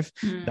perspective.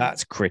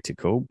 That's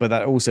critical. But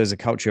that also is a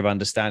culture of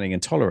understanding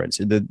and tolerance.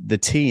 The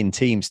T in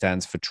team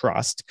stands for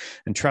trust.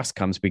 And trust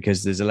comes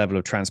because there's a level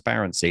of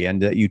transparency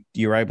and that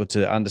you're able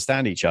to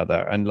understand each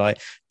other. And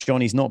like,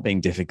 Johnny's not being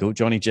difficult.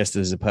 Johnny just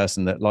is a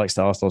person that likes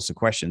to ask lots of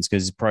questions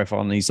because his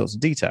profile needs lots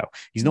of detail.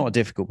 He's not a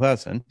difficult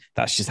person.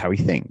 That's just how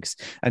he thinks.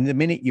 And the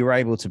minute you're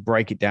able to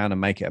break it down and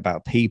make it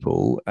about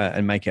people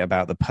and make it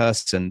about the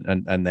person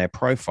and their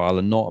profile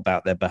and not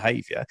about their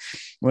behavior.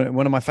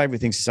 One of my favorite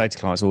things to say to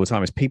clients all the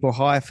time is people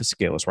hire for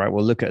skills, right?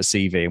 We'll look at a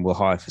CV and we'll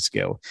hire for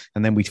skill.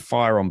 And then we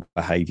fire on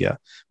behavior.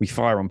 We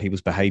fire on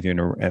people's behavior.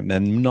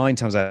 And 9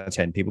 times out of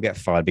 10, people get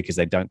fired because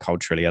they don't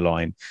culturally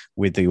align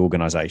with the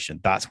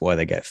organization. That's why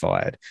they get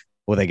fired.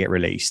 Or they get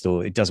released,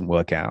 or it doesn't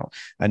work out.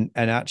 And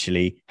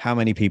actually, how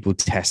many people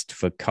test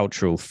for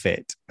cultural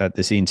fit at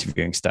this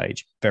interviewing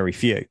stage? Very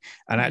few.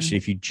 And actually,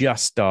 if you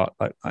just start,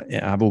 I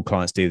have all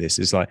clients do this.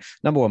 It's like,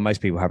 number one,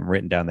 most people haven't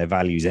written down their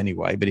values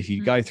anyway. But if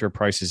you go through a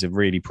process of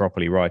really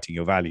properly writing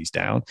your values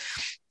down,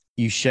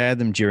 you share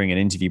them during an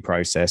interview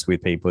process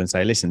with people and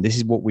say, listen, this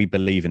is what we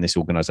believe in this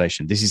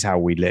organization. This is how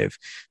we live.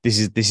 This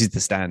is the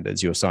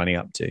standards you're signing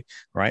up to,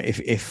 right?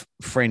 If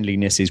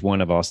friendliness is one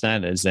of our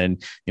standards, then,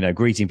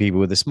 greeting people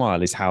with a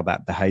smile is how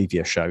that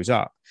behavior shows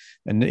up.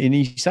 And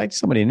you say to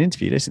somebody in an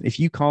interview, listen,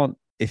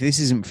 if this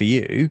isn't for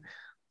you,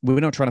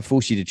 we're not trying to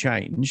force you to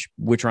change.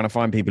 We're trying to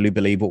find people who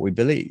believe what we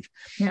believe.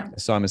 Yeah.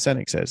 Simon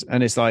Sinek says.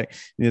 And it's like,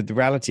 the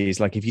reality is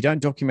like, if you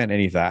don't document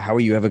any of that, how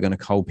are you ever going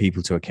to hold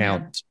people to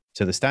account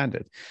to the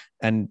standard?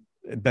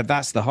 But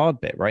that's the hard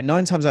bit, right?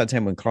 9 times out of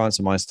 10, when clients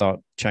of mine start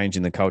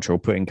changing the culture or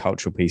putting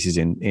cultural pieces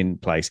in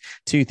place,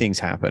 2 things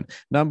happen.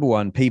 Number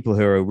one, people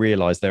who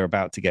realize they're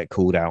about to get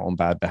called out on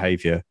bad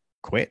behavior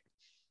quit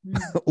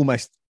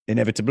almost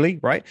inevitably,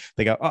 right?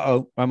 They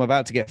go, I'm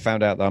about to get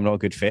found out that I'm not a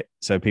good fit.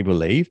 So people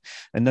leave.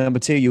 And number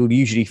 2, you'll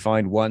usually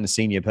find one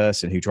senior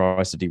person who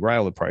tries to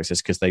derail the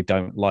process because they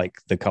don't like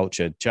the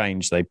culture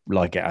change. They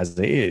like it as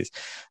it is.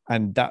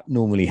 And that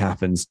normally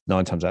happens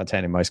 9 times out of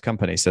 10 in most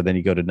companies. So then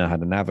you got to know how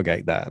to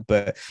navigate that.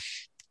 But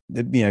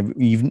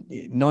you've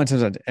 9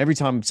 times out, every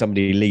time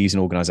somebody leaves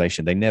an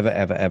organization, they never,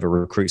 ever, ever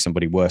recruit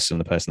somebody worse than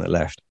the person that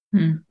left,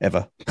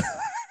 ever.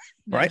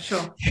 Right?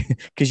 Sure.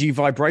 Because you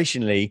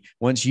vibrationally,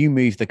 once you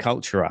move the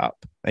culture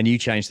up and you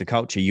change the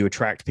culture, you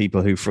attract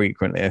people who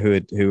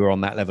are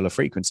on that level of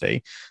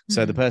frequency.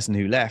 So the person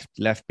who left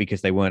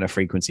because they weren't a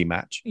frequency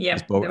match. Yeah,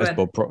 as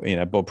Bob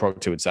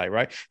Proctor would say,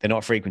 right? They're not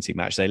a frequency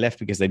match. They left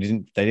because they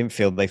didn't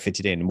feel they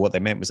fitted in. And what they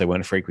meant was they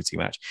weren't a frequency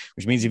match,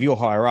 which means if you're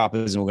higher up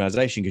as an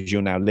organization, because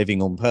you're now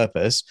living on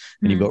purpose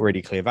and you've got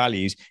really clear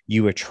values,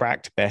 you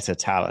attract better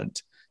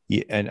talent.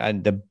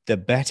 And the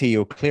better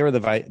you're clear of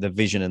the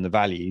vision and the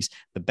values,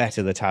 the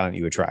better the talent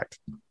you attract.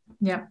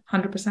 Yeah,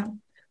 100%.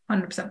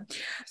 100%.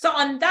 So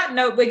on that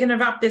note, we're going to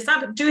wrap this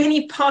up. Do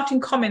any parting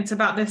comments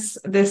about this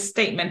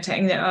statement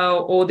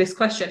or this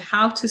question,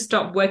 how to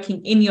stop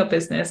working in your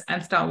business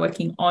and start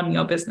working on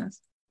your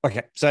business?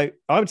 Okay. So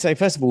I would say,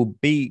 first of all,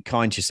 be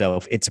kind to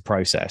yourself. It's a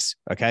process.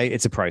 Okay.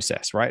 It's a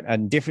process, right?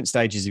 And different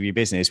stages of your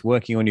business,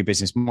 working on your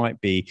business might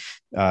be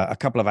a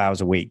couple of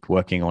hours a week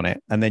working on it.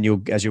 And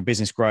then as your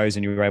business grows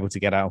and you're able to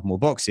get out of more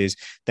boxes,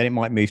 then it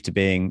might move to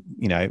being,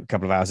 a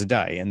couple of hours a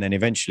day. And then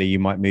eventually you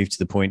might move to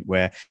the point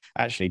where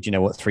actually, do you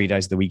know what? 3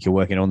 days of the week you're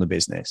working on the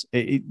business.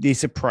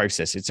 It's a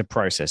process. It's a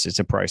process. It's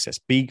a process.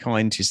 Be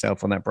kind to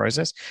yourself on that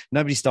process.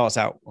 Nobody starts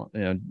out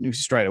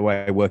straight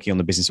away working on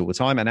the business all the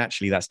time. And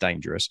actually that's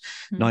dangerous.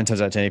 9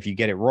 times out of 10, if you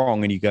get it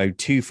wrong and you go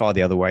too far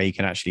the other way, you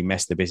can actually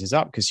mess the business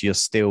up because you're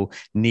still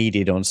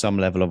needed on some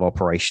level of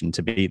operation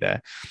to be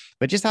there.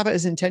 But just have it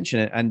as intention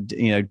and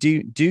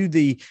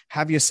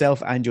have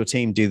yourself and your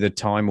team do the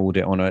time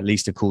audit on at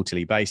least a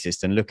quarterly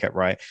basis and look at,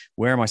 right,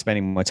 where am I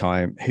spending my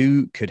time?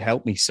 Who could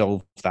help me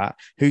solve that?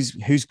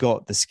 Who's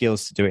got the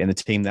skills to do it in the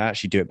team that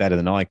actually do it better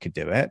than I could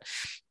do it?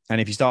 And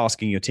if you start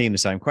asking your team the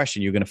same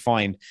question, you're going to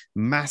find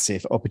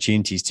massive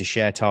opportunities to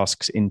share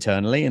tasks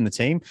internally in the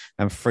team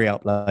and free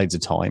up loads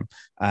of time.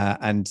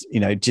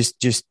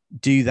 Just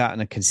do that on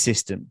a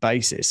consistent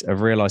basis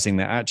of realizing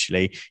that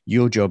actually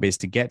your job is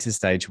to get to the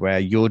stage where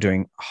you're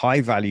doing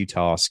high value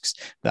tasks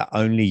that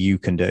only you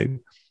can do.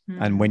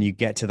 And when you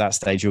get to that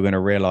stage, you're going to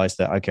realize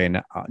that, okay,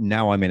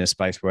 now I'm in a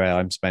space where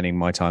I'm spending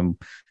my time,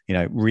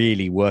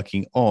 really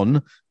working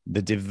on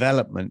the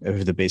development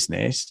of the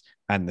business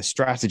and the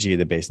strategy of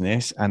the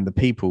business and the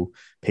people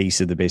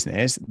piece of the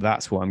business.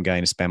 That's what I'm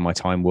going to spend my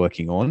time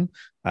working on,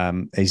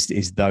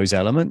 is those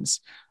elements.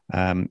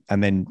 And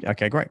then,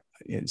 okay, great.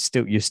 You're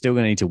still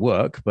going to need to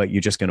work, but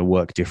you're just going to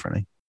work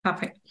differently.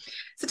 Perfect.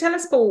 So tell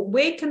us, Paul,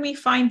 where can we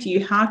find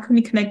you? How can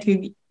we connect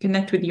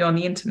with you on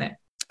the internet?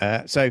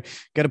 So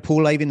go to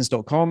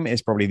paulavins.com.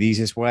 It's probably the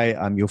easiest way.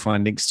 You'll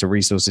find links to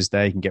resources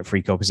there. You can get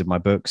free copies of my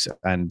books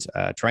and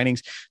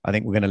trainings. I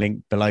think we're going to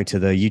link below to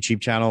the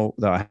YouTube channel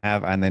that I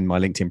have, and then my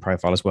LinkedIn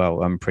profile as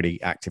well. I'm pretty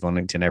active on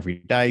LinkedIn every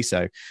day,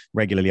 so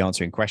regularly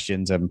answering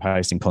questions and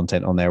posting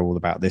content on there all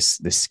about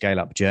this scale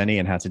up journey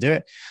and how to do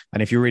it.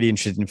 And if you're really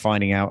interested in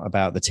finding out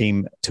about the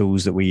team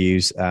tools that we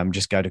use,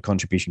 just go to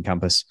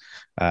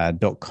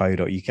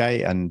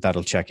contributioncompass.co.uk and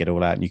that'll check it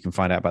all out. And you can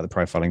find out about the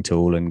profiling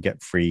tool and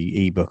get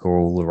free ebook or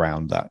all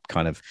around that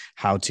kind of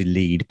how to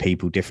lead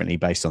people differently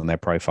based on their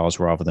profiles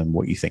rather than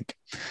what you think.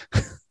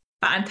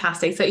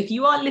 Fantastic. So if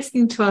you are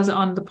listening to us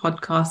on the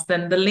podcast,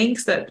 then the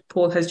links that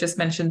Paul has just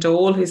mentioned, or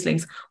all his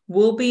links,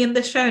 will be in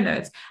the show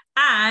notes.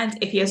 And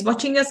if you're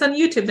watching us on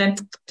YouTube, then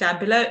down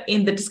below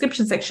in the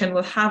description section,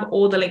 we'll have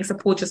all the links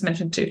that Paul just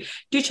mentioned too.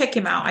 Do check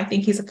him out. I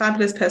think he's a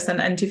fabulous person.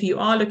 And if you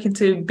are looking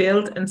to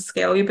build and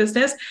scale your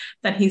business,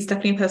 then he's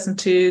definitely a person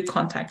to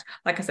contact.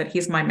 Like I said,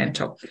 he's my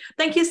mentor.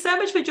 Thank you so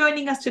much for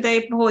joining us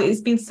today, Paul.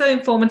 It's been so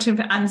informative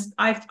and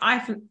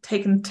I've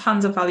taken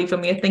tons of value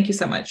from you. Thank you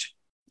so much.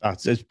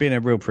 It's been a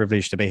real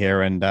privilege to be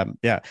here. And I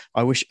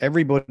wish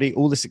everybody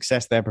all the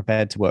success they're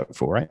prepared to work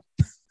for, right?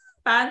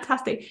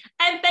 Fantastic.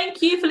 And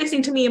thank you for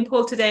listening to me and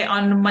Paul today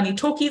on Money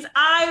Talkies.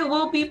 I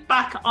will be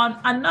back on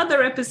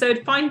another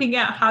episode finding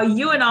out how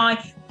you and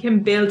I can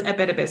build a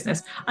better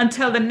business.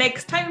 Until the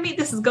next time we meet,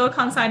 this is Gull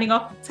signing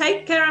off.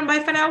 Take care and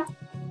bye for now.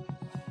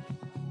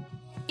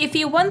 If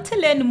you want to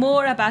learn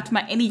more about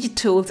my energy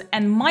tools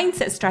and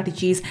mindset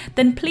strategies,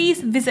 then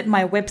please visit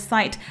my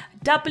website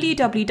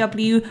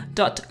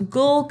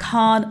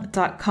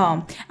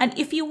www.gullkhan.com. And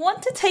if you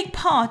want to take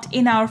part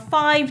in our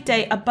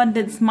 5-day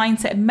abundance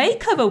mindset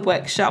makeover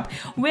workshop,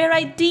 where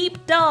I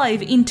deep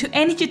dive into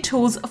energy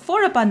tools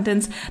for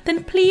abundance,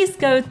 then please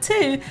go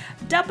to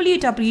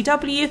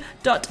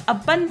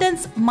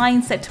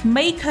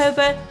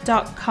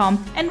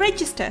www.abundancemindsetmakeover.com and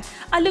register.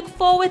 I look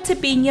forward to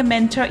being your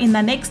mentor in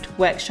the next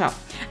workshop.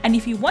 And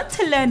if you want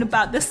to learn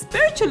about the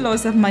spiritual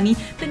laws of money,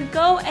 then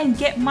go and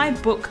get my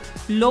book,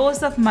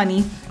 Laws of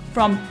Money,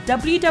 from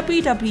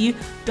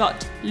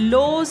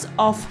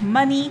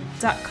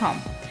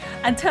www.lawsofmoney.com.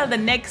 Until the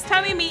next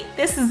time we meet,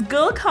 this is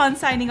Gull Khan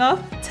signing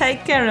off.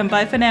 Take care and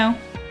bye for now.